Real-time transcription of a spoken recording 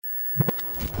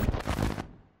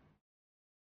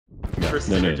for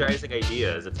synergizing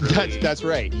ideas. It's really... That's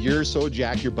right. You're so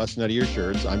jacked, you're busting out of your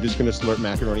shirts. I'm just going to slurp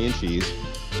macaroni and cheese.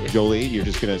 Jolie, you're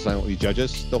just going to silently judge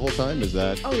us the whole time? Is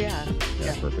that... Oh, yeah.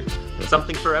 Yeah, perfect.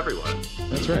 Something for everyone.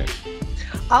 That's right.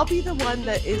 I'll be the one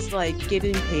that is, like,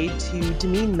 getting paid to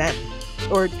demean men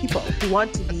or people who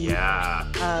want to be...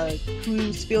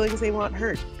 whose feelings they want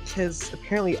hurt. Because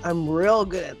apparently I'm real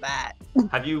good at that.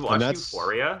 Have you watched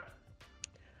Euphoria?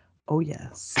 Oh,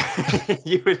 yes.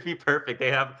 You would be perfect.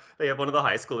 They have one of the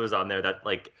high schoolers on there that,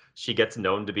 like, she gets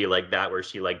known to be like that, where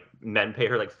she, like, men pay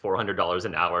her like $400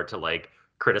 an hour to, like,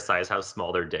 criticize how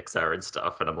small their dicks are and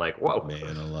stuff. And I'm like, whoa,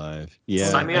 man alive. Yeah.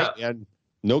 Sign me up. And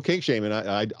no kink shaming.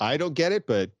 I don't get it,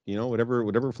 but you know,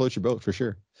 whatever floats your boat for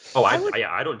sure. Oh, I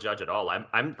don't judge at all.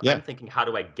 I'm thinking, how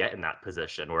do I get in that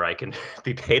position where I can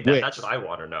be paid that? That's what I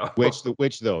want to know.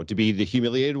 Which though, to be the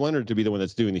humiliated one or to be the one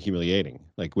that's doing the humiliating?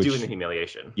 Like which? Doing the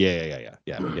humiliation. Yeah.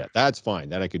 That's fine.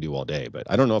 That I could do all day, but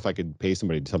I don't know if I could pay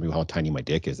somebody to tell me how tiny my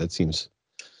dick is. That seems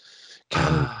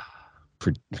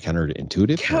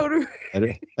counterintuitive.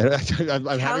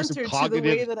 I'm having some cognitive, to the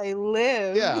way that I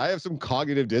live. Yeah, I have some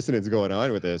cognitive dissonance going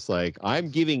on with this. Like, I'm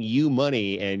giving you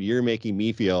money and you're making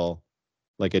me feel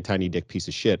like a tiny dick piece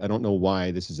of shit. I don't know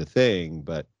why this is a thing,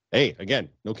 but hey, again,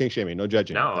 no kink shaming, no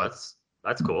judging. No, that's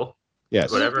cool.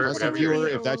 Yes, whatever viewer,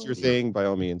 if that's your thing, by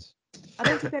all means. I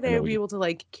don't think that I would be able to,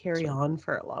 like, carry on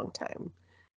for a long time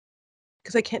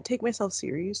because I can't take myself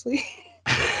seriously.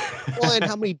 Well, and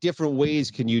how many different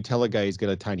ways can you tell a guy he's got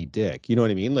a tiny dick? You know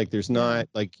what I mean? Like, there's not,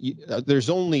 like,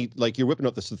 there's only, like, you're whipping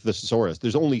out the thesaurus.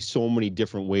 There's only so many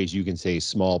different ways you can say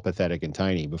small, pathetic, and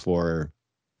tiny before.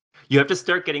 You have to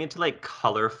start getting into, like,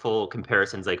 colorful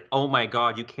comparisons. Like, oh my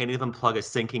God, you can't even plug a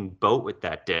sinking boat with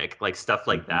that dick. Like, stuff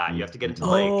like that. You have to get into,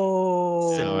 like,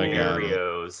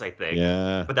 scenarios, I think.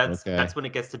 Yeah. But that's when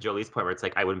it gets to Jolie's point where it's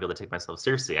like, I wouldn't be able to take myself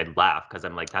seriously. I'd laugh because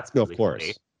I'm like, that's really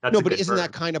funny. That's no, but isn't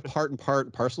that kind of part and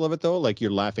parcel of it, though? Like,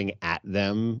 you're laughing at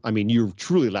them. I mean, you're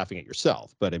truly laughing at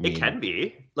yourself, but I mean... It can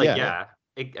be. Like, yeah.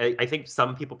 I think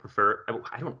some people prefer...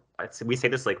 we say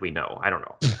this like we know. I don't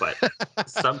know. But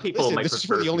some people might this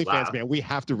prefer... This is for the OnlyFans, man. We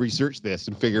have to research this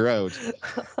and figure out.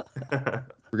 We're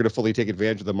going to fully take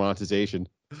advantage of the monetization.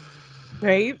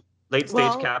 Right? Late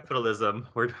stage capitalism.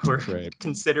 We're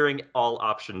considering all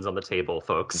options on the table,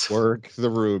 folks. Work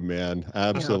the room, man.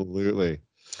 Absolutely. Yeah.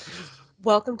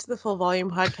 Welcome to the Full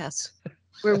Volume Podcast,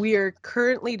 where we are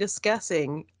currently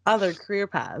discussing other career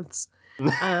paths.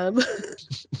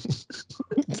 It's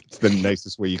the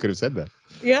nicest way you could have said that.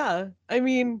 Yeah. I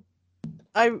mean,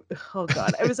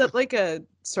 was at like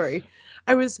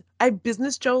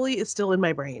Business Jolie is still in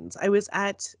my brains. I was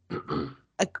at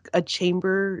a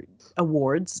chamber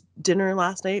awards dinner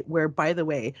last night where, by the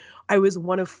way, I was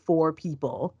one of 4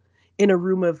 people in a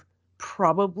room of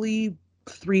probably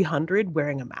 300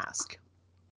 wearing a mask.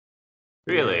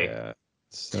 Really? Yeah.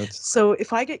 So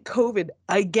if I get COVID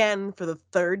again for the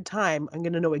 3rd time, I'm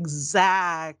going to know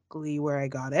exactly where I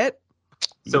got it.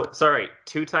 So, sorry,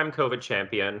 2-time COVID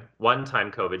champion,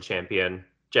 1-time COVID champion.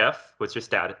 Geoff, what's your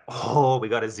stat? Oh, we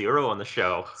got a 0 on the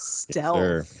show.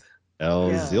 Stealth.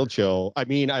 Zilcho. I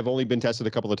mean, I've only been tested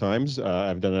a couple of times.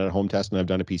 I've done a home test and I've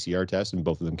done a PCR test, and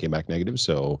both of them came back negative.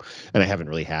 So, and I haven't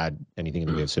really had anything in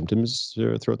the way of symptoms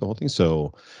throughout the whole thing.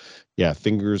 So, yeah,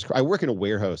 I work in a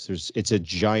warehouse. It's a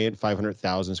giant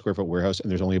 500,000 square foot warehouse,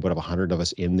 and there's only about 100 of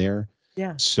us in there.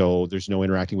 Yeah. So there's no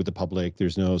interacting with the public.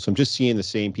 So I'm just seeing the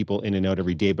same people in and out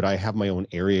every day. But I have my own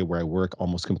area where I work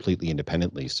almost completely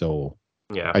independently. So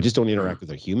yeah, I just don't interact with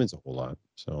the humans a whole lot.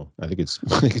 So I think it's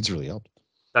really helped.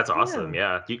 That's awesome.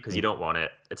 Yeah, because you don't want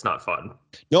it. It's not fun.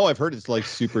 No, I've heard it's like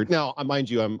super. Now, mind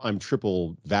you, I'm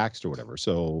triple vaxxed or whatever.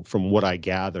 So from what I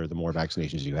gather, the more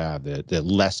vaccinations you have, the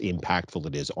less impactful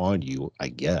it is on you, I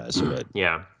guess. But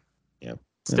yeah.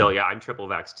 Still, I'm triple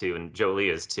vaxxed too, and Jolie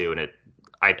is too, and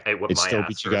I whipped my ass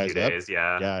for a few days.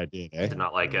 Yeah, I did. Did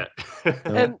not like it.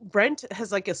 And Brent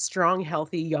has like a strong,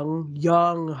 healthy,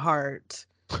 young heart,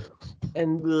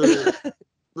 and.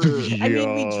 I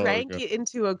mean, we drank it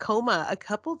into a coma a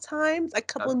couple times, a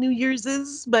couple New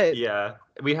Year's, but yeah,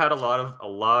 we had a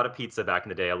lot of pizza back in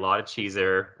the day, a lot of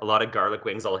cheeser, a lot of garlic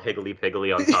wings, all higgly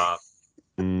piggly on top.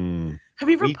 Have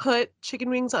you ever put chicken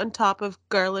wings on top of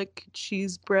garlic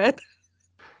cheese bread?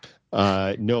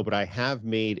 No, but I have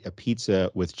made a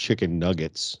pizza with chicken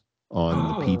nuggets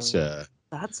on the pizza.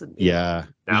 That's yeah.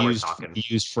 Now we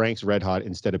used Frank's Red Hot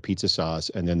instead of pizza sauce,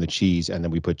 and then the cheese, and then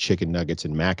we put chicken nuggets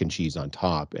and mac and cheese on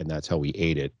top, and that's how we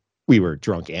ate it. We were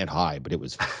drunk and high, but it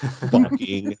was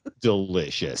fucking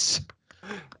delicious.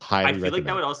 I feel like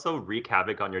that would also wreak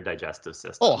havoc on your digestive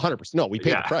system. Oh, 100%. No, we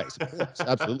paid the price. Of course,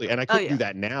 absolutely. And I couldn't do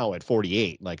that now at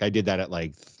 48. Like I did that at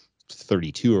like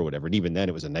 32 or whatever, and even then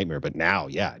it was a nightmare. But now,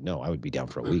 yeah, no, I would be down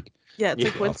for a week. Yeah,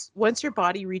 it's Yeah. like once your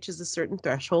body reaches a certain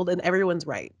threshold, and everyone's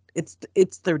right, it's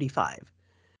 35.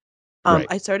 Right.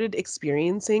 I started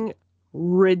experiencing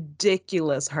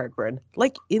ridiculous heartburn,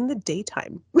 like in the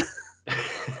daytime.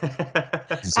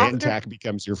 After, Zantac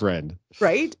becomes your friend.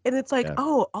 right? And it's like, Yeah.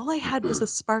 oh, all I had was a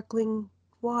sparkling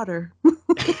water.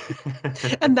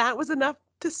 And that was enough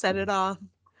to set it off.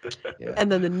 Yeah.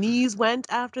 And then the knees went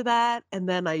after that. And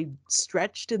then I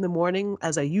stretched in the morning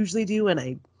as I usually do. And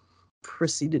I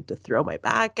proceeded to throw my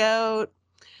back out.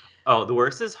 Oh, the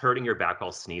worst is hurting your back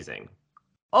while sneezing.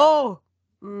 Oh,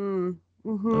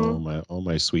 Oh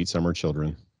my sweet summer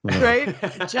children. right?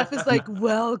 Geoff is like,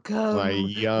 welcome. My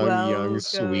young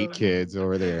sweet kids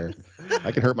over there.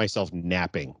 I can hurt myself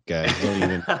napping, guys.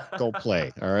 Don't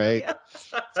play. All right. Yeah.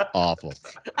 It's awful.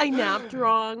 I napped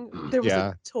wrong. There was Yeah.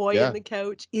 a toy Yeah.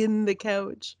 in the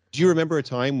couch. Do you remember a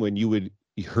time when you would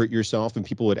hurt yourself and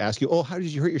people would ask you, "Oh, how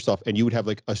did you hurt yourself?" And you would have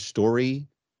like a story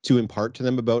to impart to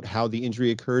them about how the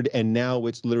injury occurred, and now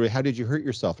it's literally, "How did you hurt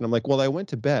yourself?" And I'm like, "Well, I went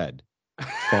to bed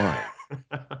fine,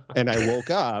 and I woke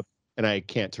up and I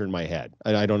can't turn my head.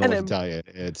 I don't know And what to I'm tell you.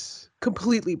 It's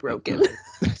completely broken.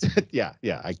 yeah,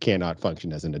 I cannot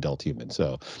function as an adult human.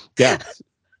 So yeah,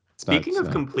 Speaking it's of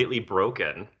not. completely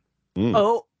broken,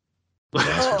 Oh,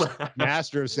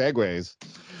 Master of segues.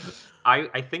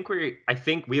 I think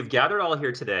we have gathered all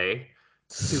here today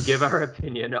to give our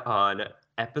opinion on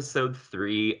episode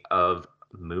 3 of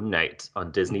Moon Knight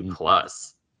on Disney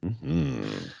Plus. Mm-hmm.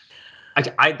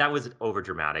 That was over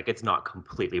dramatic. It's not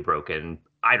completely broken.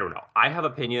 I don't know. I have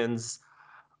opinions.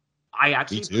 Me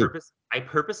too. I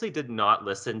purposely did not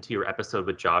listen to your episode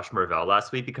with Josh Marvell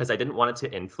last week because I didn't want it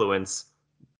to influence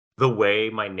the way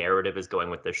my narrative is going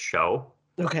with this show.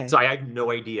 okay. So I had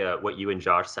no idea what you and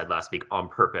Josh said last week on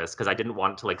purpose because I didn't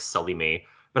want it to like sully me.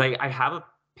 But I have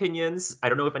opinions. I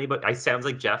don't know if anybody. I sounds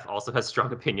like Geoff also has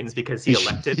strong opinions because he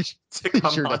elected to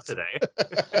come Sure on does. today.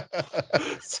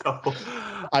 So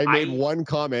I made one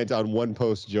comment on one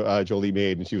post Jolie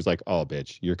made, and she was like, "Oh,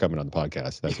 bitch, you're coming on the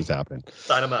podcast. That's what's happening."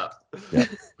 sign him up. Yeah.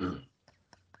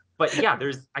 But yeah,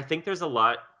 I think there's a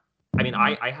lot. I mean,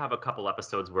 I have a couple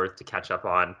episodes worth to catch up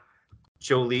on.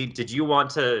 Jolie, did you want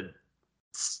to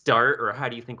start, or how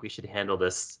do you think we should handle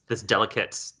this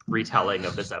delicate retelling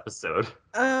of this episode?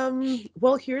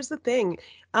 Well, here's the thing.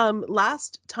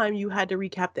 Last time you had to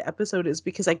recap the episode is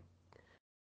because I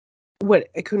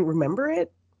couldn't remember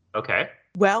it Okay.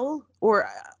 well, or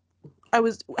I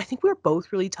think we were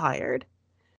both really tired.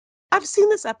 I've seen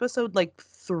this episode like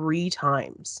 3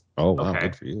 times. Oh wow, Okay.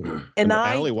 good for you. And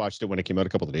I only watched it when it came out a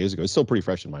couple of days ago. It's still pretty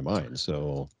fresh in my mind.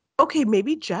 So okay,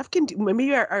 maybe Geoff can do,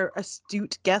 maybe our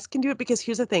astute guest can do it, because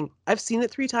here's the thing. I've seen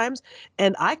it 3 times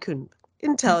and I couldn't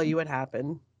tell you what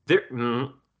happened.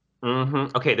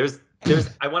 Okay, there's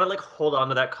I want to like hold on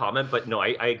to that comment, but no, I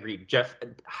agree. Geoff,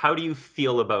 how do you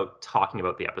feel about talking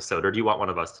about the episode, or do you want one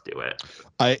of us to do it?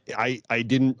 I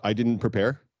didn't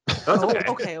prepare. That's Oh, okay.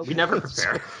 okay. We never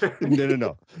prepare.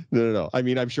 No. I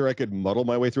mean, I'm sure I could muddle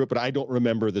my way through it, but I don't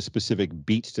remember the specific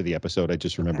beats to the episode. I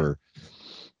just remember,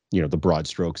 the broad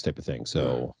strokes type of thing.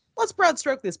 So Let's broad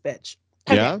stroke this bitch.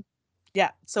 Okay. yeah. Yeah.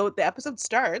 So the episode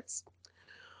starts.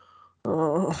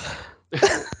 Oh.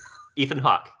 Ethan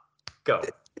Hawke, go.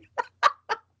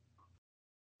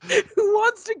 Who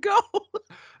wants to go?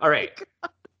 All right.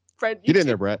 Friend, Get in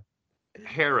there, Brett.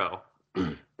 Harrow.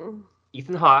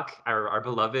 Ethan Hawke, our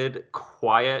beloved,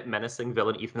 quiet, menacing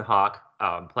villain Ethan Hawke,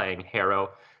 playing Harrow.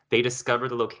 They discover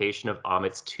the location of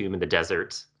Amit's tomb in the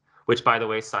desert, which, by the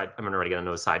way, I'm already going to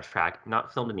know a sidetrack.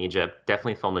 Not filmed in Egypt,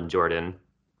 definitely filmed in Jordan.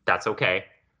 That's okay.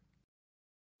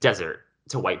 Desert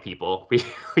to white people.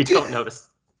 We don't notice.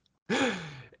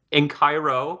 In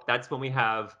Cairo, that's when we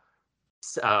have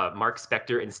Mark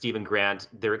Spector and Stephen Grant.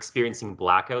 They're experiencing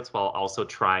blackouts while also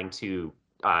trying to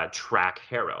track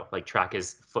Harrow, like track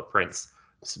his footprints,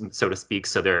 so to speak.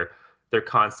 So they're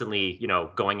constantly,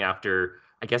 going after,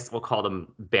 I guess we'll call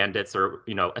them bandits or,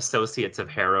 associates of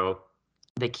Harrow.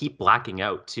 They keep blacking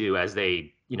out too as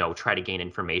they, try to gain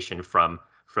information from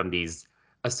these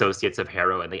associates of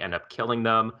Harrow, and they end up killing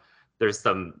them. There's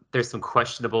some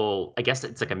questionable, I guess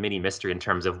it's like a mini mystery in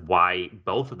terms of why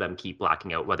both of them keep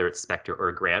blacking out, whether it's Spectre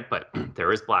or Grant, but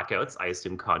there is blackouts. I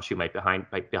assume Khonshu might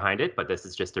behind it, but this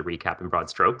is just a recap in broad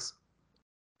strokes.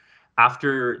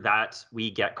 After that,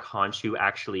 we get Khonshu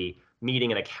actually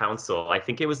meeting in a council. I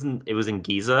think it was in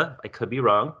Giza. I could be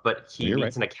wrong, but he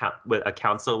meets in a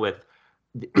council with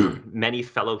many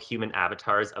fellow human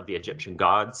avatars of the Egyptian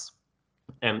gods,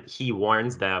 and he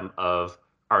warns them of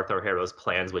Arthur Harrow's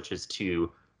plans, which is to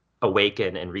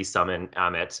awaken and resummon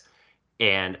Amit.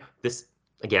 And this,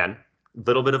 again,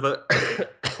 little bit of a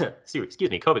excuse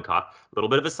me, COVID cough. A little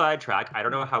bit of a sidetrack. I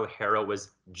don't know how Harrow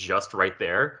was just right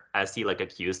there as he like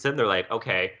accused him. They're like,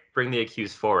 okay, bring the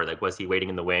accused forward. Like, was he waiting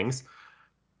in the wings?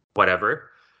 Whatever.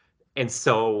 And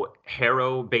so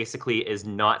Harrow basically is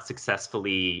not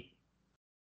successfully,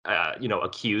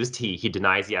 accused. He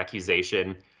denies the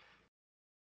accusation.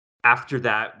 After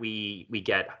that, we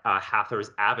get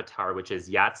Hathor's avatar, which is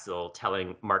Yatzil,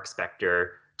 telling Mark Spector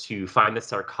to find the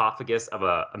sarcophagus of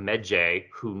a Medjay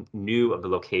who knew of the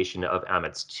location of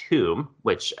Amit's tomb,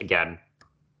 which, again,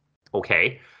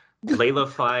 okay. Layla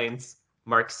finds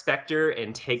Mark Spector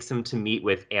and takes him to meet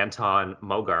with Anton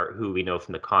Mogart, who we know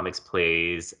from the comics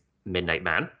plays Midnight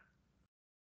Man.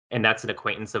 And that's an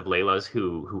acquaintance of Layla's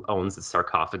who owns the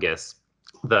sarcophagus,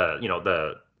 of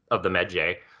the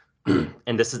Medjay.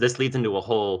 And this leads into a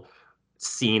whole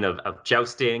scene of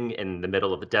jousting in the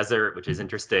middle of the desert, which is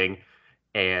interesting.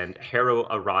 And Harrow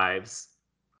arrives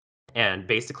and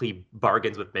basically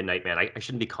bargains with Midnight Man. I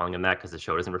shouldn't be calling him that because the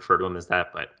show doesn't refer to him as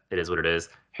that, but it is what it is.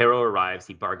 Harrow arrives,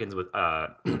 he bargains with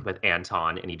with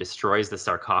Anton, and he destroys the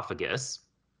sarcophagus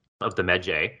of the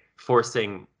Medjay,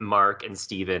 forcing Mark and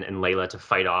Steven and Layla to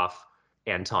fight off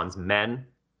Anton's men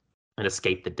and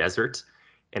escape the desert.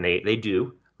 And they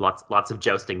do. Lots of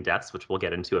jousting deaths, which we'll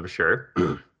get into, I'm sure.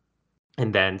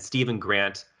 And then Stephen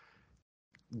Grant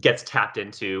gets tapped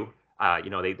into.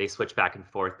 They switch back and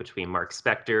forth between Mark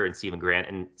Spector and Stephen Grant,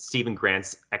 and Stephen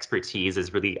Grant's expertise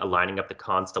is really aligning up the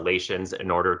constellations in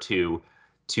order to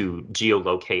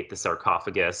geolocate the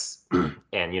sarcophagus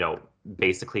and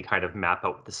basically kind of map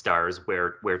out the stars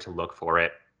where to look for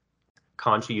it.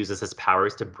 Khonshu uses his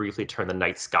powers to briefly turn the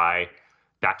night sky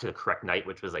back to the correct night,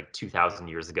 which was like 2,000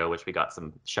 years ago, which we got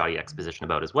some shoddy exposition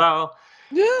about as well.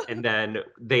 And then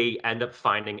they end up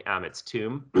finding Amit's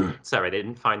tomb. Sorry, they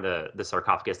didn't find the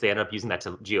sarcophagus. They ended up using that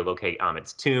to geolocate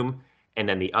Amit's tomb. And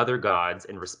then the other gods,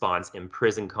 in response,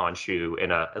 imprison Khonshu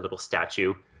in a little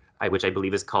statue, which I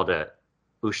believe is called a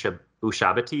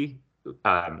Ushabti.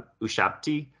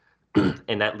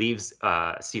 And that leaves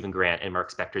Stephen Grant and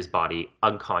Mark Spector's body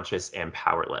unconscious and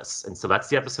powerless. And so that's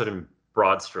the episode in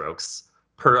broad strokes,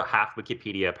 per half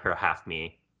Wikipedia, per half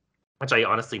me, which I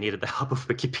honestly needed the help of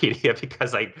Wikipedia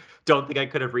because I don't think I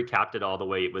could have recapped it all the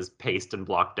way it was paced and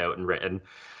blocked out and written.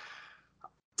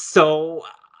 So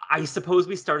I suppose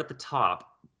we start at the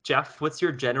top. Geoff, what's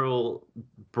your general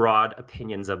broad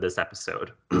opinions of this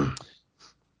episode?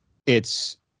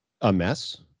 It's a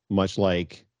mess, much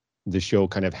like the show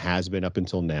kind of has been up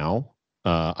until now.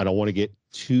 I don't want to get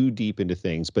too deep into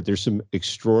things, but there's some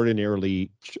extraordinarily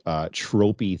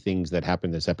tropey things that happen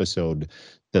in this episode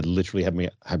that literally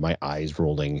had my eyes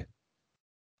rolling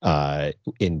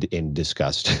in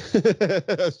disgust.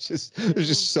 I was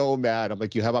just so mad. I'm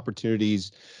like, you have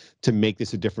opportunities to make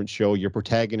this a different show. Your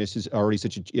protagonist is already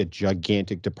such a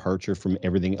gigantic departure from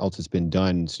everything else that's been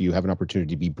done. So you have an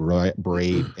opportunity to be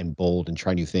brave and bold and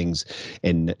try new things.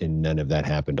 And none of that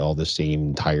happened. All the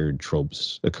same tired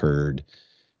tropes occurred.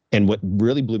 And what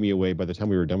really blew me away by the time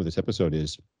we were done with this episode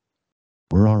is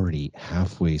we're already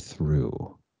halfway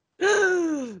through.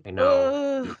 I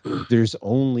know. There's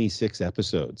only 6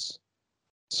 episodes.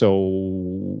 So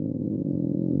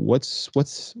what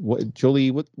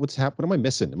Jolie, what's happening? What am I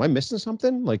missing? Am I missing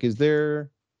something? Like, is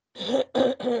there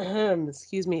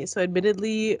excuse me. So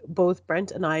admittedly, both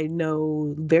Brent and I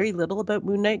know very little about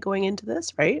Moon Knight going into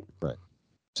this, right? Right.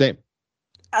 Same.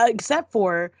 Except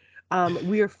for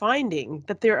we are finding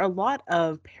that there are a lot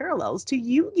of parallels to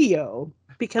Yu-Gi-Oh!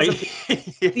 Because of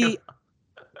the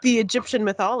Egyptian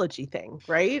mythology thing,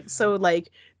 right? So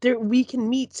like there we can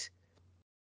meet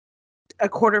a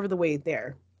quarter of the way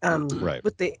there Right.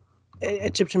 with the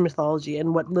Egyptian mythology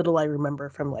and what little I remember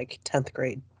from like 10th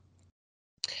grade.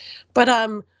 But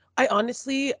I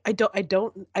honestly I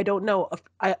don't know if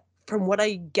from what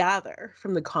I gather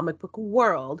from the comic book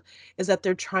world is that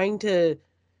they're trying to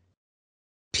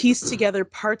piece together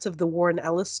parts of the Warren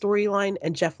Ellis storyline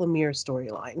and Jeff Lemire's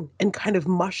storyline and kind of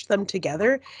mush them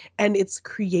together, and it's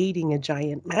creating a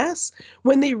giant mess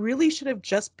when they really should have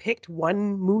just picked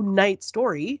one Moon Knight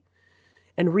story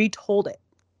and retold it.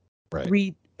 Right.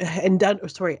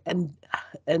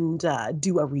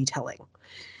 Do a retelling.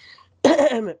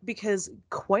 Because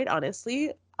quite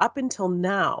honestly, up until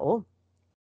now,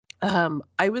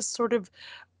 I was sort of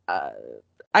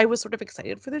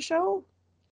excited for the show.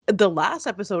 The last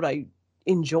episode I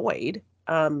enjoyed,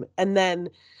 and then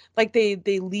like they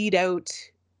lead out.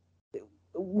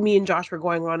 Me and Josh were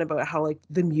going on about how like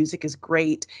the music is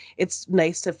great. It's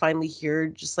nice to finally hear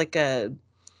just like a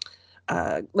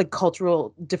like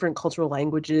different cultural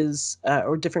languages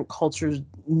or different cultures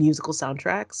musical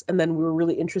soundtracks, and then we were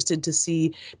really interested to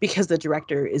see, because the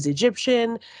director is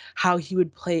Egyptian, how he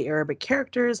would play Arabic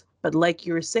characters. But like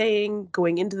you were saying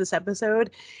going into this episode,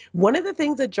 one of the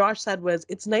things that Josh said was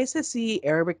it's nice to see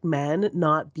Arabic men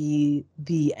not be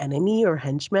the enemy or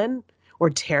henchmen or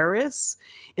terrorists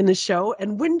in the show,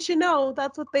 and wouldn't you know,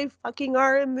 that's what they fucking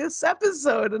are in this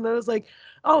episode. And I was like,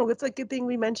 oh, it's a good thing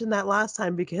we mentioned that last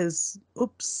time, because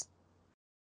oops,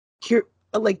 here,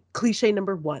 like cliche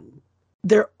number one,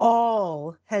 they're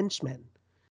all henchmen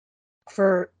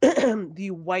for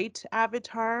the white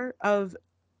avatar of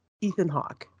Ethan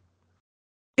Hawke.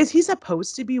 Is he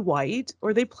supposed to be white, or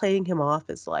are they playing him off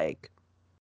as like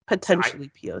potentially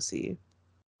POC?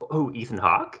 Oh, Ethan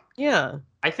Hawke? Yeah.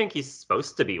 I think he's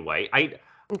supposed to be white.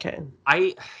 Okay.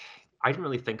 I didn't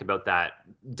really think about that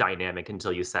dynamic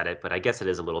until you said it, but I guess it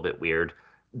is a little bit weird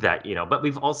that, but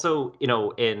we've also,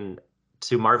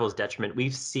 to Marvel's detriment,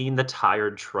 we've seen the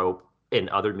tired trope in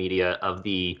other media of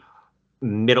the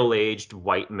middle-aged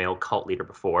white male cult leader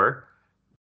before.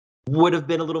 Would have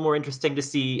been a little more interesting to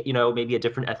see, maybe a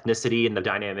different ethnicity and the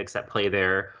dynamics at play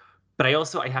there. But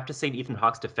I have to say, in Ethan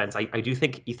Hawke's defense, I do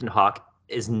think Ethan Hawke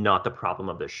is not the problem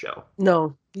of this show.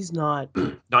 No, he's not.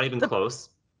 Not even close.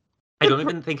 I don't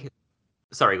even think.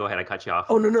 Sorry, go ahead. I cut you off.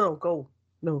 Oh no, go.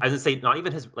 No. I was gonna say, not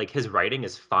even his writing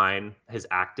is fine. His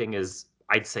acting is,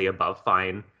 I'd say, above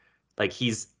fine. I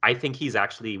think he's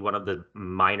actually one of the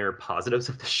minor positives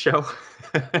of the show.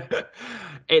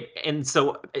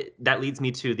 That leads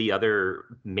me to the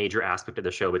other major aspect of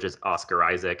the show, which is Oscar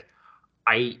Isaac.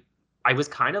 I was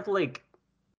kind of like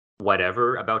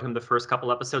whatever about him the first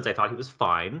couple episodes. I thought he was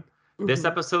fine. Mm-hmm. This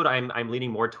episode, I'm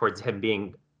leaning more towards him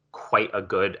being quite a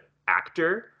good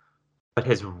actor, but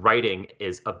his writing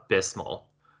is abysmal.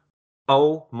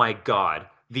 Oh my God.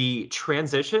 The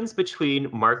transitions between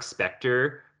Mark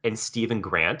Spector and Stephen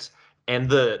Grant and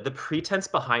the pretense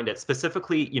behind it,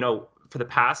 specifically, for the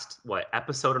past,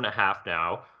 episode and a half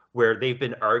now, where they've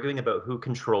been arguing about who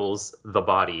controls the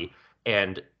body.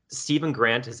 And Stephen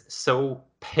Grant is so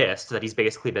pissed that he's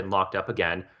basically been locked up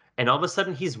again. And all of a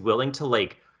sudden he's willing to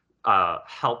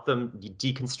help them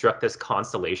deconstruct this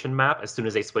constellation map as soon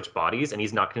as they switch bodies, and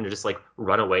he's not going to just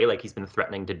run away like he's been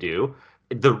threatening to do.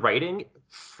 The writing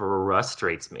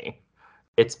frustrates me.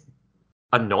 It's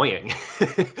annoying.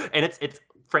 And it's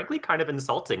frankly kind of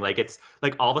insulting. It's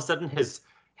like all of a sudden his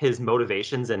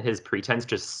motivations and his pretense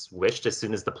just switched as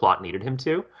soon as the plot needed him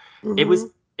to. Mm-hmm.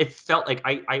 It felt like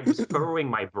I was furrowing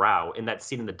my brow in that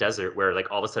scene in the desert where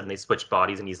all of a sudden they switch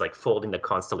bodies and he's folding the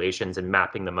constellations and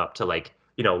mapping them up to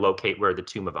locate where the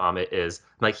tomb of Amit is.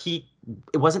 He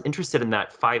wasn't interested in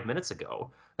that 5 minutes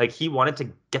ago. He wanted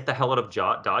to get the hell out of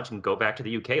Dodge and go back to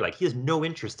the UK. He has no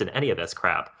interest in any of this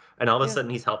crap. And all of a sudden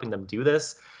he's helping them do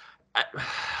this.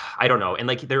 I don't know. And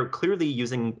they're clearly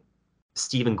using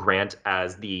Stephen Grant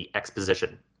as the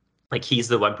exposition. He's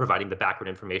the one providing the background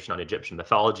information on Egyptian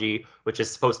mythology, which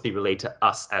is supposed to be relayed to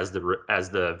us as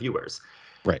the viewers.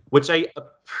 Right. Which I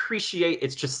appreciate.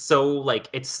 It's just so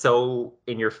it's so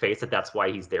in your face that's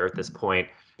why he's there at this point.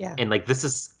 Yeah. And this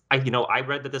is, I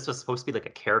read that this was supposed to be a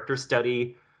character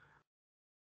study.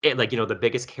 The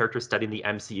biggest character study in the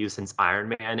MCU since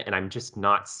Iron Man, and I'm just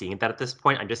not seeing that at this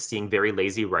point. I'm just seeing very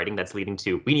lazy writing that's leading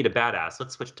to, we need a badass,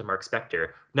 let's switch to Mark Spector.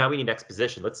 Now we need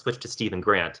exposition, let's switch to Stephen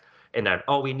Grant. And then,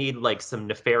 we need some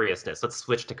nefariousness, let's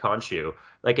switch to Khonshu.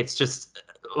 It's just,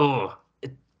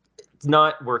 it's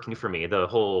not working for me. The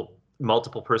whole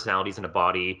multiple personalities in a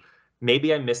body.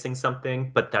 Maybe I'm missing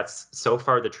something, but that's so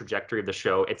far the trajectory of the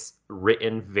show. It's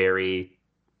written very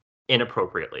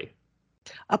inappropriately.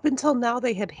 Up until now,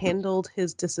 they had handled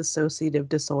his dissociative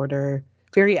disorder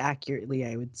very accurately,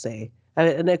 I would say.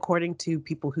 And according to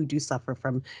people who do suffer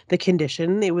from the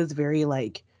condition, it was very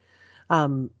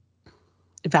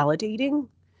validating.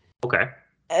 Okay.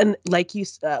 And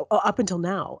up until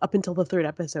now, up until the third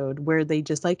episode, where they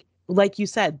just like you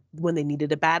said, when they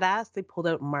needed a badass, they pulled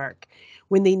out Mark.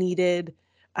 When they needed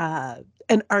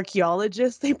an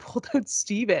archaeologist, they pulled out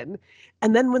Steven.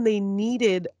 And then when they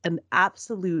needed an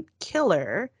absolute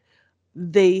killer,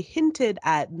 they hinted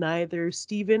at neither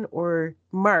Steven or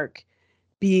Mark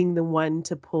being the one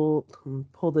to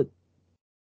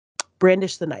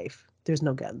brandish the knife. There's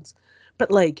no guns. But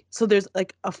so there's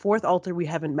a fourth altar we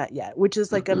haven't met yet, which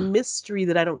is a mystery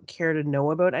that I don't care to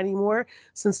know about anymore,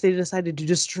 since they decided to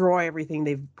destroy everything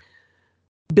they've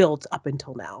built up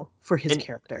until now for his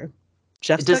character.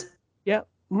 Geoff, yeah.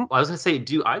 Well, I was gonna say,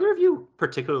 do either of you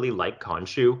particularly like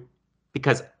Khonshu?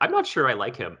 Because I'm not sure I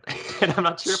like him, and I'm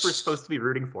not sure if we're supposed to be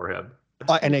rooting for him.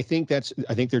 And I think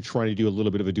they're trying to do a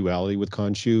little bit of a duality with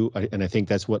Khonshu, and I think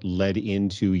that's what led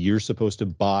into you're supposed to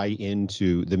buy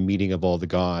into the meeting of all the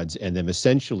gods, and them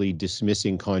essentially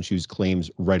dismissing Khonshu's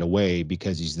claims right away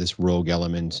because he's this rogue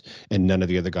element, and none of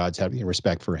the other gods have any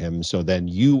respect for him. So then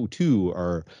you too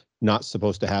are not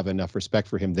supposed to have enough respect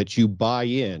for him that you buy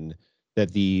in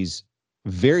that these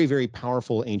very, very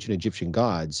powerful ancient Egyptian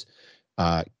gods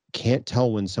can't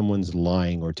tell when someone's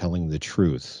lying or telling the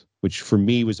truth, which for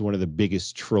me was one of the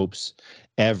biggest tropes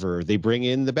ever. They bring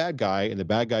in the bad guy, and the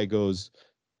bad guy goes,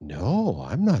 "No,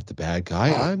 I'm not the bad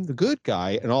guy. I'm the good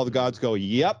guy." And all the gods go,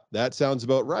 "Yep, that sounds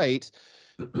about right."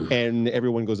 And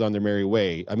everyone goes on their merry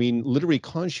way. I mean, literally,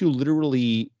 Khonshu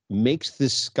literally makes the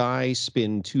sky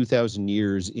spin 2,000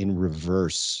 years in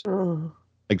reverse. Oh.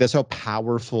 Like, that's how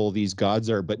powerful these gods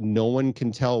are, but no one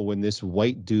can tell when this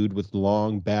white dude with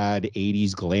long, bad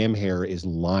 80s glam hair is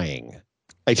lying.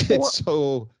 Like, it's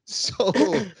so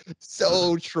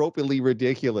tropically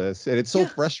ridiculous. And it's so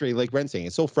frustrating, like Brent's saying,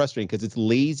 it's so frustrating because it's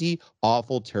lazy,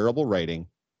 awful, terrible writing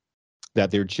that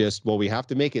they're just, well, we have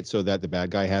to make it so that the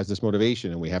bad guy has this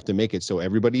motivation, and we have to make it so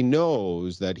everybody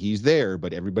knows that he's there,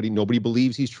 but nobody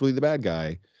believes he's truly the bad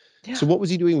guy. Yeah. So what was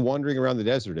he doing wandering around the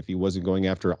desert if he wasn't going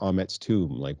after Amet's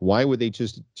tomb? Like, why would they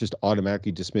just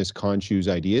automatically dismiss Khonshu's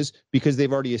ideas? Because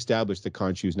they've already established that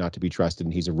Khonshu's not to be trusted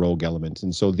and he's a rogue element.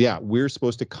 And so, yeah, we're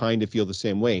supposed to kind of feel the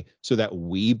same way so that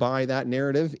we buy that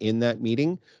narrative in that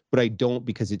meeting. But I don't,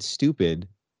 because it's stupid.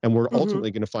 And we're ultimately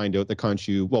going to find out that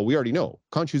Khonshu, well, we already know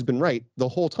Khonshu's been right the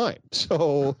whole time.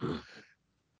 So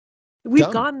we've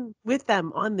gone with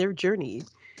them on their journey.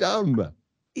 Dumb.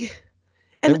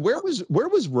 And where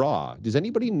was Ra? Does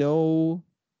anybody know?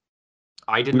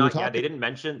 I did not. Yeah, they didn't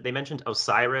mention. They mentioned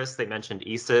Osiris. They mentioned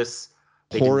Isis.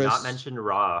 They Horus. did not mention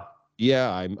Ra.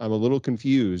 Yeah, I'm a little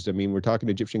confused. I mean, we're talking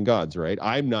Egyptian gods, right?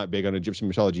 I'm not big on Egyptian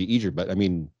mythology either, but I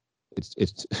mean,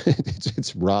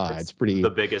 it's Ra. It's pretty the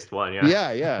biggest one.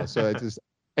 Yeah. Yeah. So it's just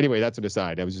anyway. That's an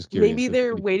aside. I was just curious. Maybe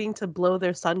they're waiting to blow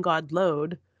their sun god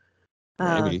load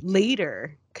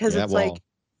later, because it's like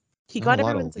he got a lot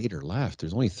everyone's of later left.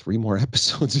 There's only 3 more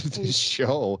episodes of this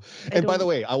show. And by the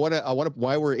way, I want to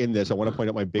while we're in this, I want to point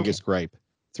out my biggest gripe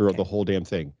throughout the whole damn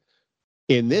thing.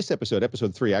 In this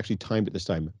episode 3, I actually timed it this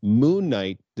time. Moon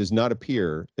Knight does not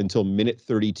appear until minute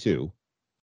 32,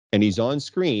 and he's on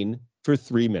screen for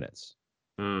 3 minutes.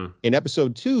 In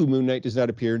episode 2, Moon Knight does not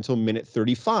appear until minute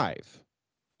 35,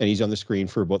 and he's on the screen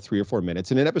for about 3 or 4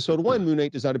 minutes. And in episode 1, Moon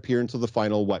Knight does not appear until the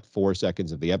final 4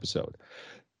 seconds of the episode.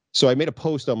 So I made a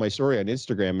post on my story on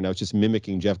Instagram, and I was just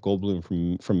mimicking Jeff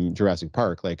Goldblum from Jurassic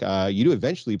Park. Like, you do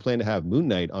eventually plan to have Moon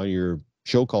Knight on your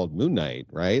show called Moon Knight,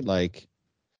 right? Like,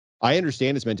 I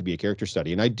understand it's meant to be a character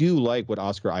study, and I do like what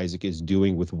Oscar Isaac is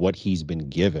doing with what he's been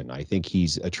given. I think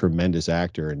he's a tremendous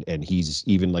actor, and he's,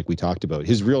 even like we talked about,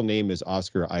 his real name is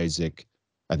Oscar Isaac,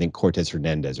 I think Cortez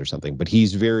Hernandez or something, but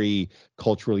he's very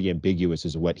culturally ambiguous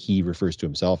as what he refers to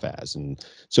himself as. And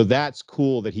so that's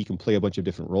cool that he can play a bunch of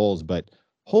different roles, but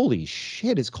holy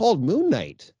shit, it's called Moon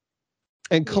Knight.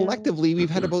 And collectively, we've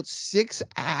had about 6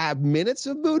 minutes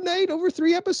of Moon Knight over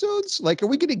 3 episodes. Like, are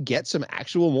we going to get some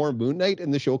actual more Moon Knight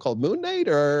in the show called Moon Knight?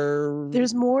 Or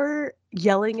there's more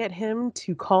yelling at him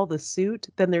to call the suit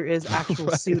than there is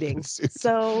actual suiting.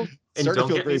 So it's starting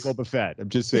to feel very Boba Fett. I'm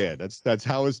just saying, that's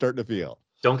how it's starting to feel.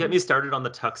 Don't get me started on the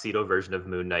tuxedo version of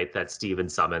Moon Knight that Steven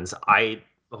summons.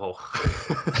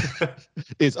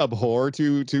 Is abhor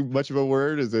too much of a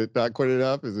word? Is it not quite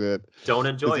enough? Is it? Don't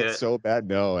enjoy it. So bad?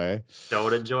 No,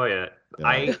 Don't enjoy it. No.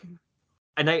 I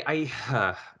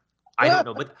don't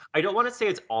know, but I don't want to say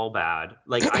it's all bad.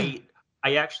 Like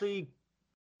I actually,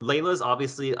 Layla's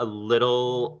obviously a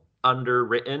little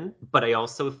underwritten, but I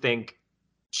also think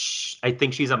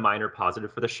she's a minor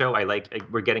positive for the show.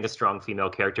 We're getting a strong female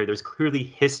character. There's clearly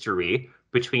history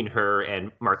between her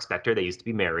and Mark Spector. They used to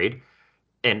be married.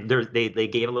 And they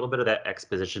gave a little bit of that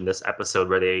exposition this episode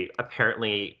where they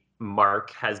apparently Mark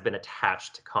has been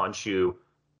attached to Khonshu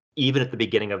even at the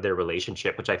beginning of their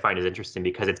relationship, which I find is interesting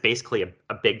because it's basically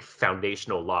a big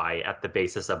foundational lie at the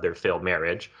basis of their failed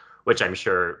marriage, which I'm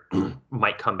sure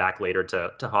might come back later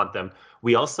to haunt them.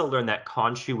 We also learned that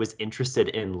Khonshu was interested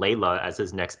in Layla as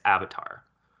his next avatar.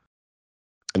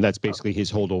 And that's basically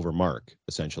his holdover Mark,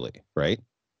 essentially, right?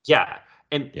 Yeah.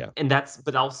 And that's,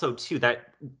 but also too,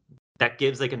 that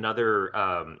gives like another,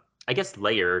 I guess,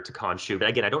 layer to Khonshu. But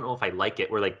again, I don't know if I like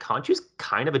it. Where like Khonshu's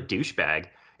kind of a douchebag,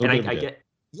 and I get,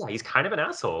 he's kind of an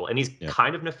asshole, and he's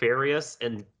kind of nefarious,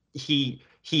 and he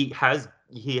has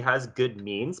good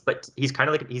means, but he's kind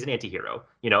of like he's an anti-hero.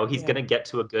 You know, he's gonna get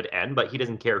to a good end, but he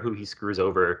doesn't care who he screws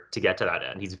over to get to that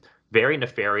end. He's very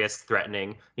nefarious,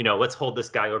 threatening. Let's hold this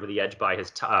guy over the edge by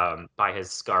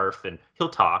his scarf, and he'll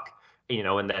talk.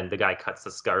 And then the guy cuts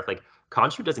the scarf. Like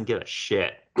Khonshu doesn't give a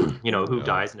shit, who No.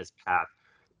 dies in his path,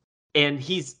 and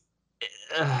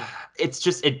uh, it's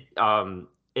just it.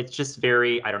 It's just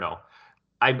very. I don't know.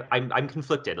 I'm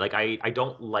conflicted. Like I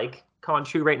don't like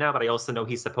Khonshu right now, but I also know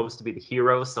he's supposed to be the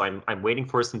hero, so I'm waiting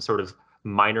for some sort of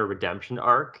minor redemption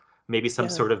arc, maybe some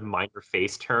Yeah. sort of minor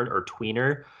face turn or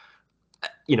tweener.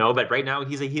 But right now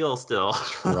he's a heel still.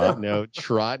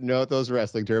 Trotting out those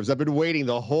wrestling terms. I've been waiting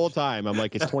the whole time. I'm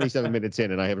like, it's 27 minutes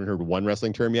in and I haven't heard one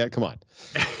wrestling term yet. Come on.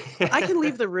 I can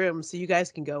leave the room so you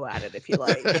guys can go at it if you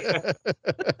like.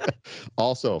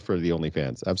 Also for the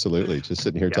OnlyFans. Absolutely. Just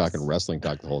sitting here talking Yes. wrestling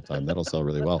talk the whole time. That'll sell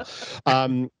really well.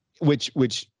 Which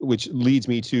leads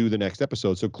me to the next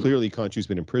episode. So clearly Khonshu's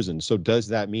been imprisoned. So does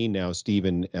that mean now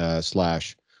Stephen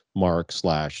slash Mark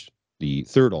slash the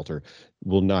third altar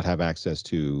will not have access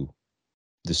to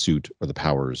the suit or the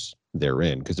powers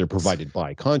therein because they're provided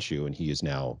by Khonshu, and he is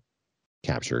now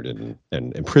captured and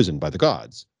imprisoned by the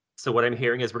gods? So what I'm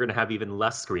hearing is we're going to have even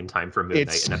less screen time for Moon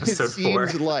Knight in It episode 4.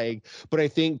 seems like, but I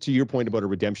think to your point about a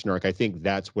redemption arc, I think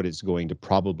that's what it's going to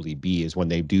probably be, is when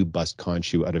they do bust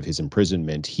Khonshu out of his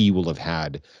imprisonment, he will have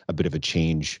had a bit of a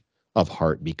change of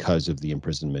heart because of the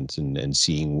imprisonment and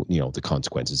seeing, the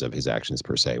consequences of his actions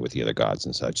per se with the other gods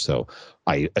and such. So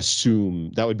I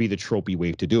assume that would be the tropey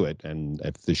way to do it. And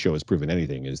if the show has proven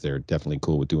anything, is they're definitely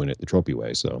cool with doing it the tropey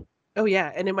way. So. Oh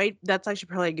yeah, and that's actually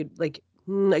probably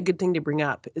a good thing to bring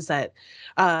up is that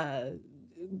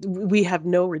we have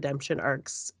no redemption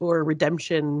arcs or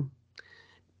redemption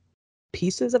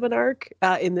pieces of an arc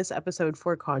in this episode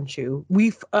for Khonshu.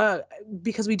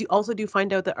 Because we do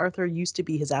find out that Arthur used to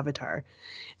be his avatar,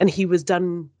 and he was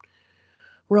done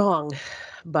wrong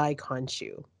by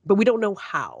Khonshu, but we don't know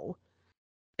how.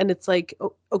 And it's like,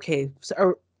 okay,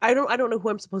 so I don't know who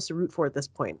I'm supposed to root for at this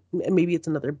point. Maybe it's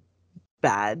another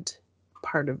bad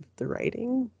part of the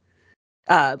writing,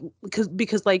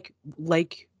 because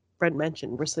like Brent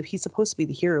mentioned, he's supposed to be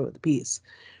the hero of the piece.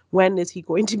 When is he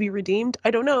going to be redeemed?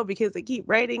 I don't know, because they keep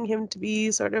writing him to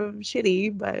be sort of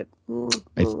shitty, but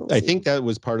I think that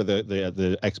was part of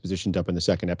the exposition dump in the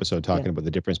second episode, talking about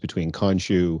the difference between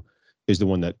Khonshu is the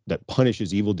one that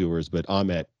punishes evildoers, but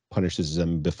Amet punishes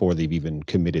them before they've even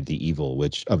committed the evil,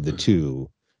 which of the two,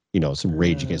 some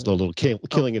rage against a little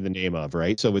killing in the name of,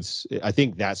 right? So I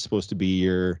think that's supposed to be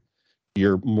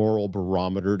your moral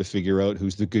barometer to figure out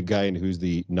who's the good guy and who's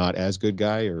the not as good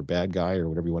guy or bad guy or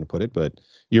whatever you want to put it. But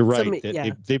you're right.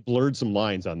 They blurred some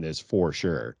lines on this for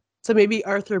sure. So maybe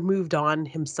Arthur moved on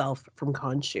himself from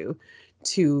Khonshu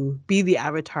to be the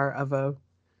avatar of of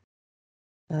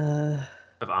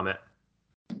Amet.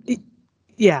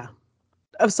 Yeah.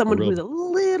 Of someone who's a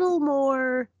little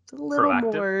more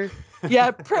proactive.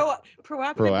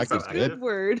 Proactive is a good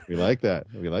word. We like that.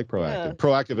 We like proactive. Yeah.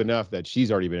 Proactive enough that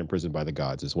she's already been imprisoned by the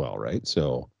gods as well, right?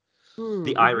 So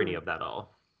the irony of that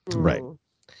all. Right.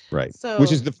 So,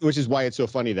 which is why it's so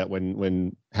funny that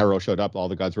when Harrow showed up, all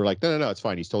the gods were like, no, it's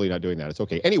fine. He's totally not doing that. It's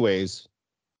okay. Anyways,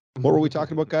 what were we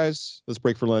talking about, guys? Let's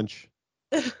break for lunch.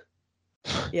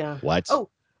 Yeah. What?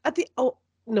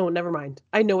 No, never mind.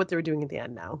 I know what they were doing at the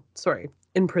end now. Sorry.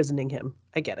 Imprisoning him.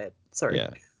 I get it. Sorry. Yeah.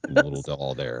 The little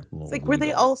doll there. It's like, were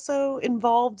they also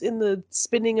involved in the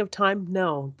spinning of time?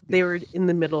 No, they were in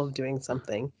the middle of doing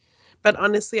something. But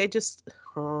honestly,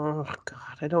 oh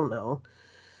God, I don't know.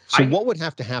 So what would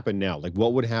have to happen now? Like,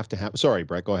 what would have to happen? Sorry,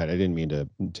 Brett, go ahead. I didn't mean to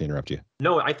interrupt you.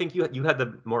 No, I think you had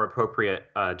the more appropriate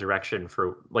direction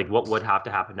for like what would have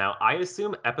to happen now. I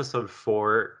assume episode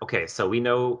 4. Okay, so we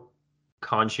know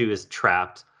Khonshu is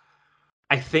trapped.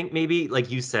 I think maybe, like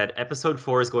you said, episode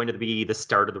 4 is going to be the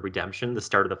start of the redemption, the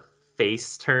start of the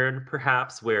face turn,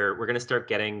 perhaps, where we're going to start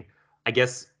getting, I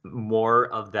guess, more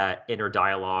of that inner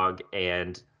dialogue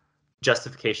and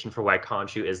justification for why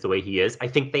Khonshu is the way he is. I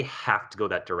think they have to go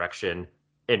that direction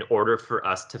in order for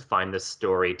us to find this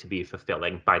story to be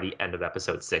fulfilling by the end of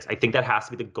episode 6. I think that has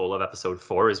to be the goal of episode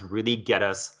 4, is really get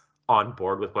us on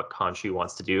board with what Khonshu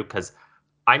wants to do, because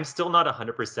I'm still not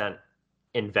 100%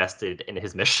 invested in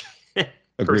his mission.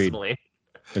 Personally.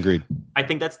 Agreed. I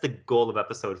think that's the goal of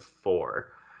episode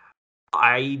 4.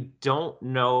 I don't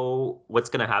know what's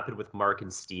going to happen with Mark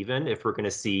and Steven, if we're going to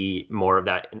see more of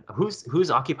that. Who's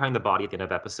occupying the body at the end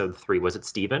of episode 3? Was it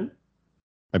Steven?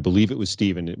 I believe it was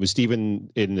Steven. It was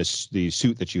Steven in the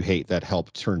suit that you hate that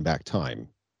helped turn back time.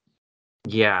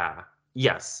 Yeah.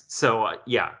 Yes. So,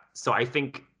 So I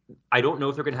don't know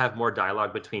if they're going to have more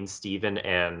dialogue between Steven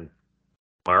and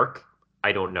Mark.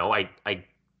 I don't know.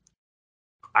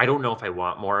 I don't know if I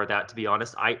want more of that, to be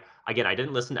honest. again, I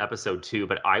didn't listen to episode 2,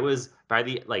 but I was by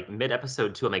the like mid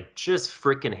episode 2, I'm like, just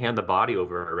freaking hand the body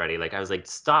over already. Like I was like,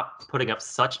 stop putting up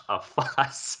such a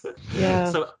fuss.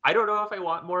 Yeah. So I don't know if I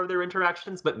want more of their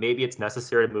interactions, but maybe it's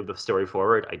necessary to move the story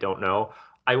forward. I don't know.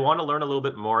 I want to learn a little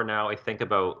bit more now. I think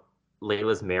about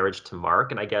Layla's marriage to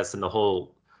Mark, and I guess in the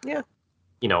whole, Yeah.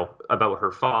 About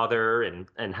her father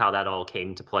and how that all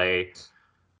came to play.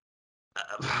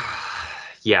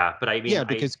 Yeah, but I mean, Yeah,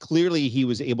 because clearly he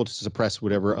was able to suppress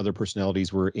whatever other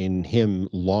personalities were in him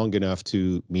long enough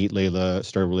to meet Layla,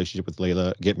 start a relationship with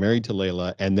Layla, get married to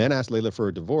Layla, and then ask Layla for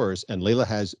a divorce. And Layla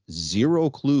has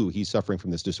zero clue he's suffering from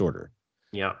this disorder.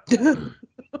 yeah.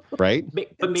 Right?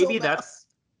 But Until maybe now.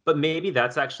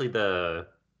 that's actually the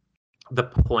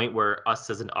point where us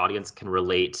as an audience can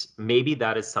relate. Maybe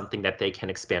that is something that they can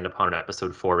expand upon in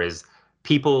episode 4 is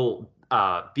people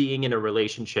being in a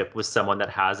relationship with someone that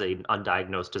has an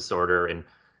undiagnosed disorder and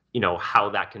how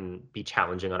that can be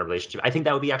challenging on a relationship. I think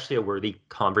that would be actually a worthy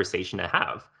conversation to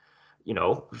have,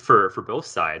 for both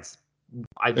sides.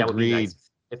 That would be Agreed. nice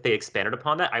if they expanded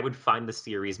upon that. I would find the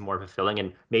series more fulfilling,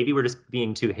 and maybe we're just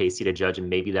being too hasty to judge, and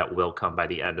maybe that will come by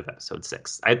the end of episode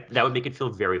 6. That would make it feel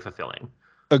very fulfilling.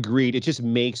 Agreed. It just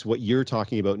makes what you're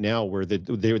talking about now, where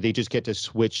they just get to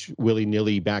switch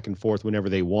willy-nilly back and forth whenever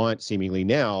they want, seemingly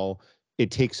now. It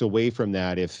takes away from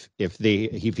that if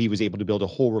he was able to build a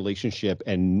whole relationship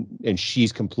and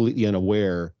she's completely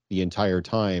unaware the entire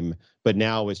time, but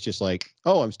now it's just like,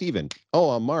 oh, I'm Steven.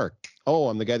 Oh, I'm Mark. Oh,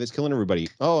 I'm the guy that's killing everybody.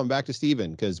 Oh, I'm back to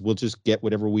Steven, because we'll just get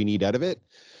whatever we need out of it.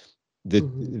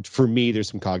 For me, there's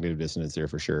some cognitive dissonance there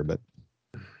for sure, but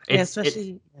Yeah, It's it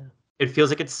especially it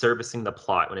feels like it's servicing the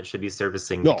plot when it should be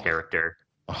servicing the no, character.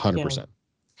 100%.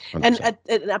 and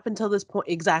 100%. up until this point,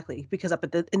 exactly, because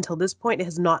until this point, it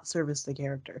has not serviced the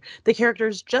character. The character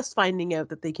is just finding out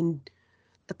that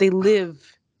they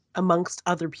live amongst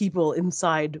other people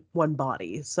inside one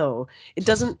body. So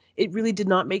it really did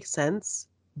not make sense,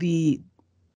 the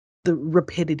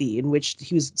rapidity in which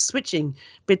he was switching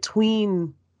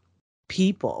between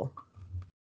people.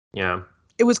 Yeah.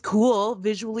 It was cool.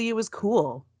 Visually, it was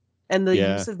cool. And the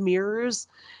Yeah. use of mirrors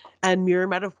and mirror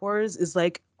metaphors is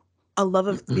like a love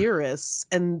of theorists.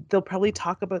 And they'll probably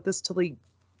talk about this till they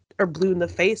are blue in the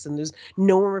face and there's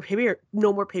no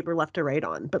more paper left to write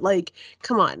on. But like,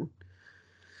 come on.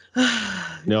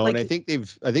 No, and Like, I think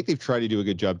they've tried to do a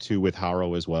good job too with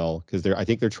Harrow as well, because I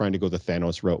think they're trying to go the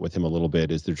Thanos route with him a little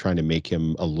bit, is they're trying to make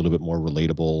him a little bit more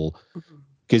relatable.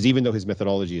 Because even though his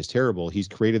methodology is terrible, he's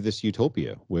created this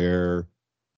utopia where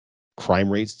crime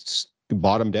rates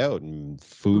bottomed out and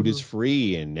food is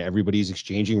free and everybody's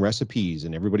exchanging recipes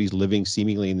and everybody's living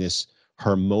seemingly in this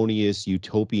harmonious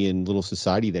utopian little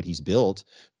society that he's built,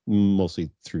 mostly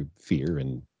through fear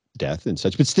and death and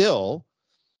such. But still,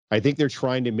 I think they're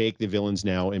trying to make the villains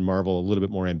now in Marvel a little bit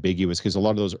more ambiguous, because a lot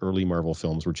of those early Marvel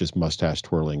films were just mustache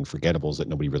twirling forgettables that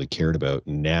nobody really cared about.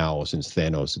 And now, since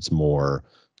Thanos, it's more,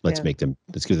 let's give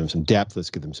them some depth. Let's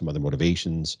give them some other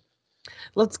motivations.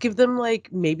 let's give them like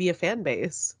maybe a fan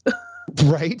base.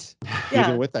 Right? Yeah.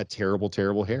 Even with that terrible,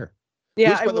 terrible hair.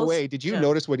 Yeah. Which, by the way, did you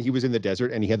notice when he was in the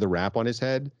desert and he had the wrap on his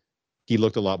head? He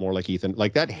looked a lot more like Ethan.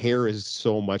 Like, that hair is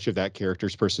so much of that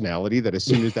character's personality that as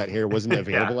soon as that hair wasn't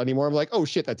available anymore, I'm like, oh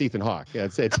shit, that's Ethan Hawke. Yeah,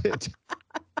 that's it.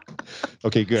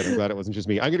 Okay, good. I'm glad it wasn't just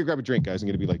me. I'm going to grab a drink, guys. I'm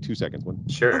going to be like 2 seconds. One.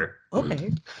 Sure. Oh,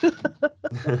 okay.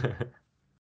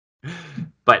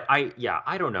 But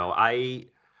I don't know.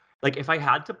 Like, if I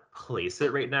had to place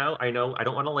it right now, I know I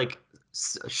don't want to like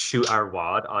shoot our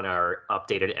wad on our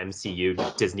updated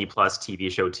MCU Disney Plus TV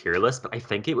show tier list, but I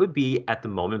think it would be at the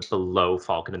moment below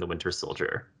Falcon and the Winter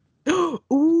Soldier. Ooh.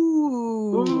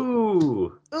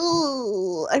 Ooh.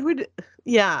 Ooh. I would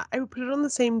put it on the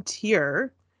same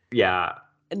tier. Yeah.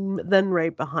 And then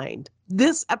right behind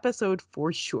this episode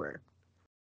for sure.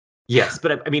 Yes,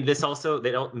 but I mean,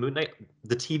 Moon Knight,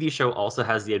 the TV show, also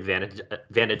has the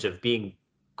advantage of being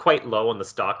quite low on the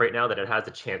stock right now, that it has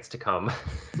a chance to come.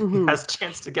 It has a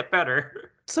chance to get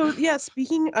better. So yeah,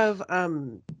 speaking of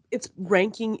its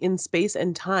ranking in space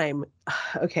and time,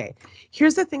 okay,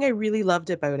 here's the thing I really loved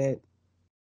about it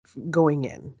going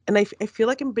in, and I feel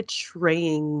like I'm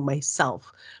betraying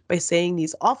myself by saying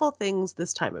these awful things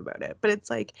this time about it, but it's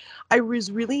like I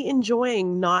was really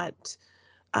enjoying not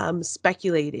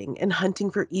speculating and hunting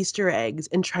for Easter eggs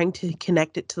and trying to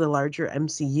connect it to the larger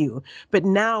MCU. But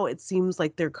now it seems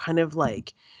like they're kind of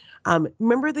like,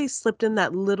 remember they slipped in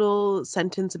that little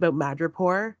sentence about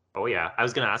Madripoor? Oh yeah, I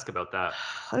was gonna ask about that.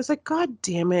 I was like, God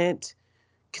damn it.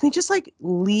 Can they just like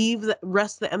leave the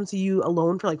rest of the MCU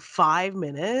alone for like 5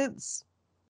 minutes?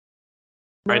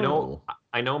 No.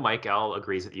 I know Mike L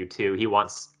agrees with you too. He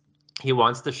wants he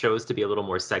wants the shows to be a little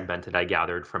more segmented. I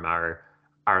gathered from our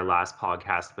last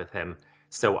podcast with him.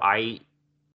 So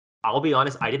I'll be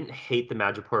honest, I didn't hate the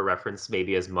Madripoor reference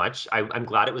maybe as much. I'm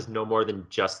glad it was no more than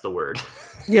just the word.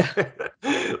 Yeah.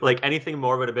 Like anything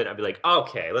more would have been, I'd be like,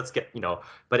 okay, let's get,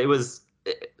 but it was,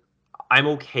 I'm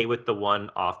okay with the one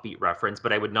offbeat reference,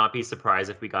 but I would not be surprised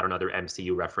if we got another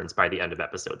MCU reference by the end of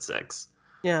episode 6.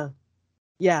 Yeah.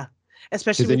 Yeah.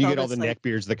 Especially Because then with you all get all this, the like,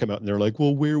 neckbeards that come out and they're like,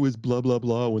 well, where was blah, blah,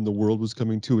 blah when the world was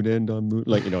coming to an end on Moon?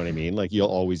 Like, you know what I mean? Like, you'll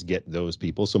always get those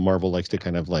people. So Marvel likes to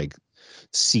kind of like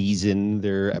season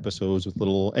their episodes with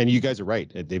little, and you guys are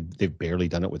right. They've barely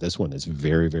done it with this one. It's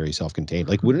very, very self-contained.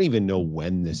 Like, we don't even know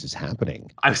when this is happening.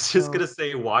 I was just No. going to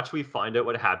say, watch we find out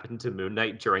what happened to Moon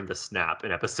Knight during the snap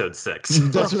in episode 6.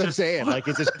 That's what I'm saying. Like,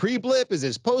 is this pre-blip? Is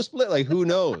this post-blip? Like, who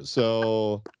knows?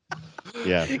 So,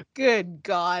 yeah. good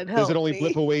God, Does help it only me.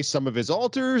 blip away some of his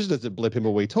alters? Does it blip him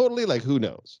away totally? Like, who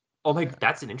knows? Oh my,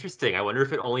 that's an interesting. I wonder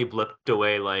if it only blipped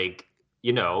away like,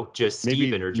 just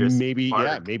Steven or just maybe Mark.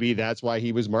 yeah, maybe that's why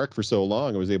he was Mark for so long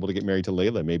and was able to get married to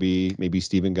Layla. Maybe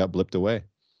Steven got blipped away.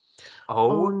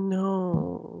 Oh Oh,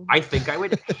 no. I think I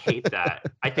would hate that.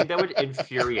 I think that would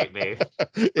infuriate me.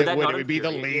 It would be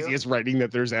the laziest writing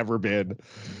that there's ever been.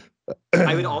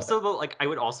 I would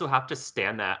also have to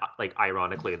stand that, like,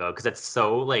 ironically though, because it's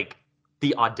so like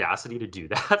the audacity to do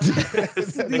that.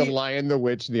 The Lion, the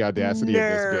Witch, the audacity of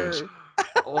this bitch.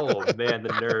 Oh man,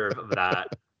 the nerve of that.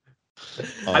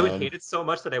 I would hate it so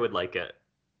much that I would like it.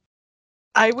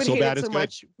 I would So hate bad it so it's good.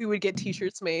 much we would get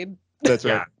t-shirts made. That's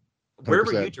Yeah. right. Where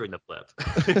were 100%. you during the flip?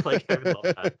 Like, I would love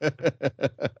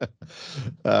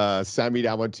that. Sign me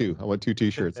down. I want 2. I want 2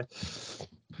 t-shirts.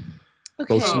 Okay.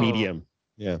 Both medium.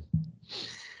 Yeah.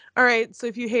 All right. So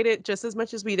if you hate it just as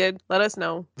much as we did, let us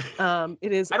know.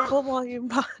 It is I don't-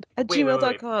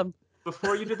 fullvolumepod@gmail.com.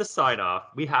 Before you do the sign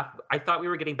off, I thought we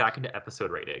were getting back into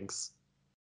episode ratings.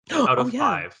 Out of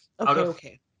 5.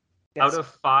 Okay. Out of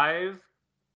 5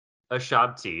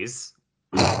 Ashabtis,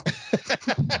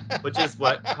 which is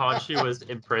what Khonshu was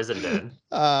imprisoned in.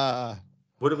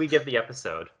 What do we give the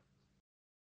episode?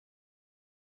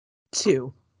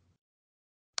 2.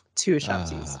 2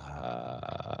 Ashabtis.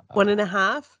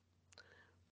 1.5.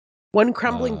 1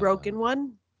 crumbling broken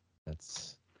one.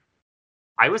 That's.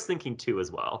 I was thinking 2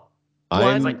 as well.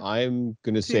 I'm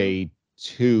gonna say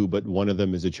 2, but one of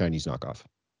them is a Chinese knockoff.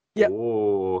 Yep.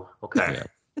 Oh, okay.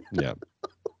 Yeah.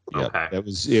 Okay. It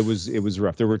was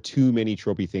rough. There were too many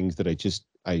tropey things that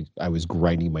I was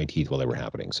grinding my teeth while they were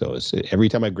happening. So every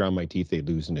time I ground my teeth, they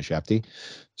lose in a shafty.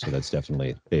 So that's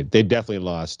definitely they definitely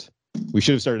lost. We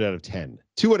should have started out of 10.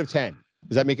 2 out of 10.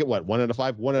 Does that make it what? 1 out of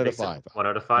 5? 1 out of 5. 1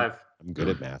 out of 5. I'm good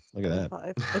at math. Look at that.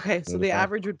 5. Okay, so 1 out of the 5.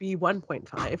 average would be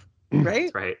 1.5,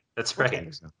 right? That's right.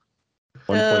 Okay.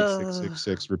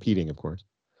 1.666 repeating, of course.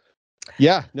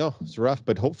 Yeah, no, it's rough,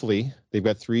 but hopefully they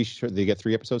get 3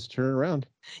 episodes to turn it around.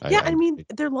 Yeah, I mean,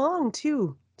 they're long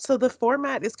too. So the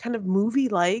format is kind of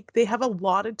movie-like. They have a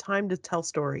lot of time to tell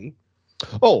story.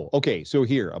 Oh, okay. So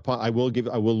here, I will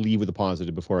leave with a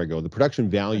positive before I go. The production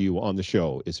value on the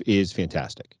show is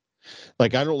fantastic.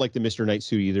 Like, I don't like the Mr. Knight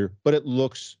suit either, but it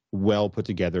looks well put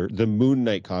together. The Moon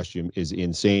Knight costume is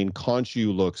insane.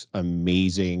 Khonshu looks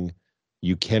amazing.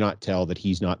 You cannot tell that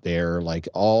he's not there. Like,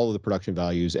 all of the production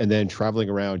values, and then traveling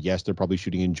around. Yes, they're probably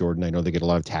shooting in Jordan. I know they get a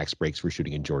lot of tax breaks for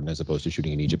shooting in Jordan as opposed to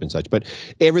shooting in Egypt and such, but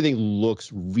everything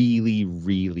looks really,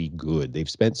 really good. They've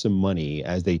spent some money,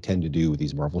 as they tend to do with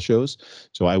these Marvel shows.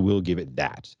 So I will give it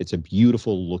that. It's a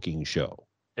beautiful looking show.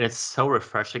 And it's so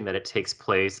refreshing that it takes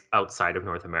place outside of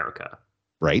North America.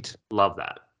 Right? Love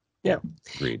that. Yeah.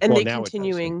 Agreed. And Well, they're now it does.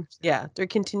 continuing. Yeah, they're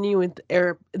continuing with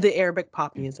the Arabic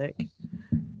pop music.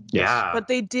 Yes. Yeah. But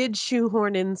they did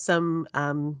shoehorn in some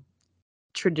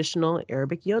traditional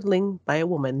Arabic yodeling by a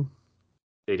woman.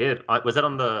 They did. Was that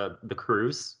on the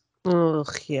cruise? Oh,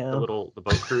 yeah. The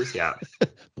boat cruise? Yeah.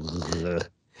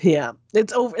 Yeah.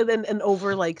 It's over and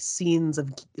over like scenes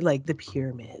of like the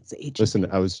pyramids. Listen,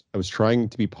 I was trying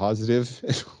to be positive,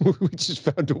 and we just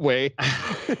found a way to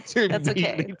That's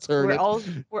okay. immediately turn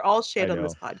We're all shit I on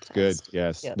this know. podcast. Good.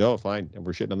 Yes. Yeah. No, fine. And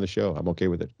we're shitting on the show. I'm okay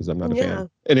with it because I'm not a Yeah. fan.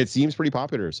 And it seems pretty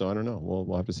popular, so I don't know.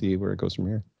 We'll have to see where it goes from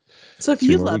here. So if 3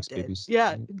 you more loved weeks, it, babies.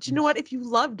 yeah. Do you know what? If you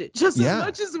loved it just as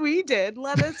much as we did,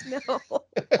 let us know.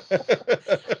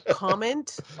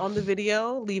 Comment on the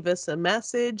video, leave us a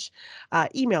message,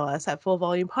 email us at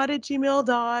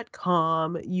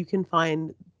fullvolumepod@gmail.com. You can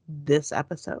find this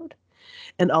episode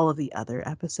and all of the other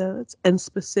episodes, and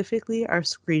specifically our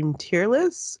Scream tier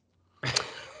list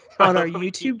on our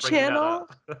YouTube channel.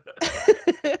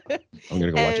 I'm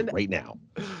gonna go watch it right now.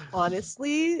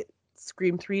 Honestly,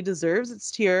 Scream 3 deserves its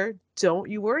tier. Don't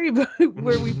you worry about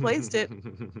where we placed it.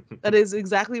 That is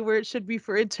exactly where it should be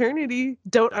for eternity.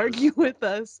 Don't argue with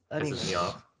us. Anyway. Pisses me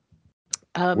off.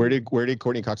 Where did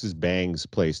Courtney Cox's bangs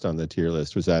placed on the tier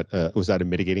list? Was that a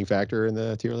mitigating factor in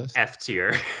the tier list? F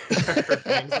tier. Her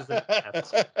bangs is an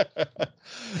F tier.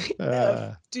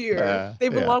 F tier. They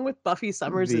belong with Buffy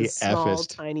Summers' small, F-ist.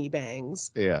 tiny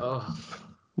bangs. Yeah. Oh.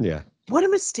 Yeah. What a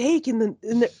mistake in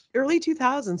the early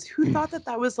 2000s. Who thought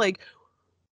that was like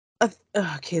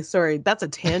okay, sorry, that's a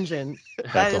tangent.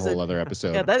 That's a whole other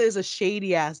episode. Yeah, that is a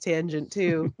shady ass tangent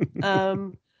too.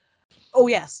 Oh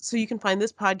yes, so you can find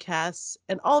this podcast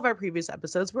and all of our previous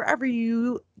episodes wherever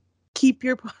you keep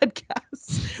your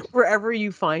podcasts, wherever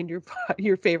you find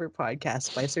your favorite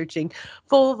podcast by searching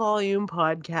Full Volume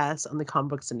Podcast on the Comic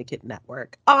Book Syndicate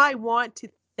Network. I want to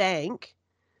thank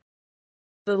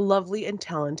the lovely and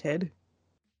talented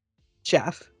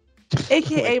Geoff,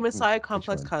 aka Messiah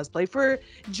Complex Cosplay, for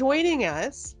joining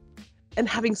us and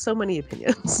having so many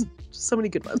opinions, so many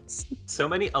good ones, so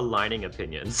many aligning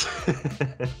opinions.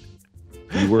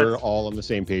 We were all on the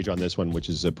same page on this one, which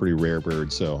is a pretty rare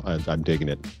bird, so I'm digging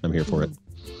it. I'm here for it.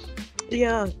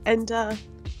 Yeah, and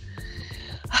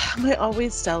my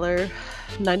always stellar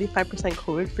 95%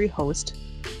 COVID-free host,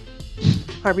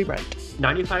 Harvey Brent.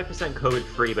 95%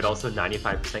 COVID-free, but also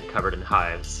 95% covered in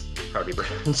hives, Harvey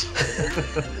Brent.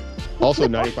 Also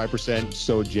 95%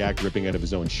 so jacked ripping out of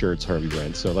his own shirts, Harvey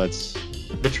Brent. So that's...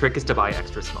 The trick is to buy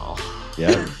extra small.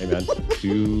 Yeah, hey man,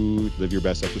 do live your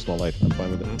best extra small life. I'm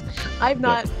fine with it. I've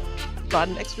not bought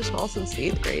an extra small since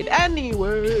the 8th grade.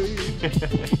 Anyway.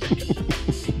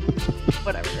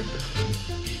 Whatever.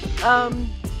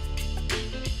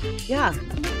 Yeah.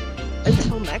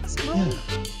 Until next month.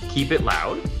 Keep it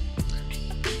loud.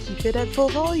 Keep it at full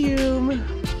volume.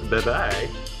 Bye-bye.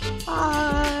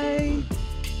 Bye.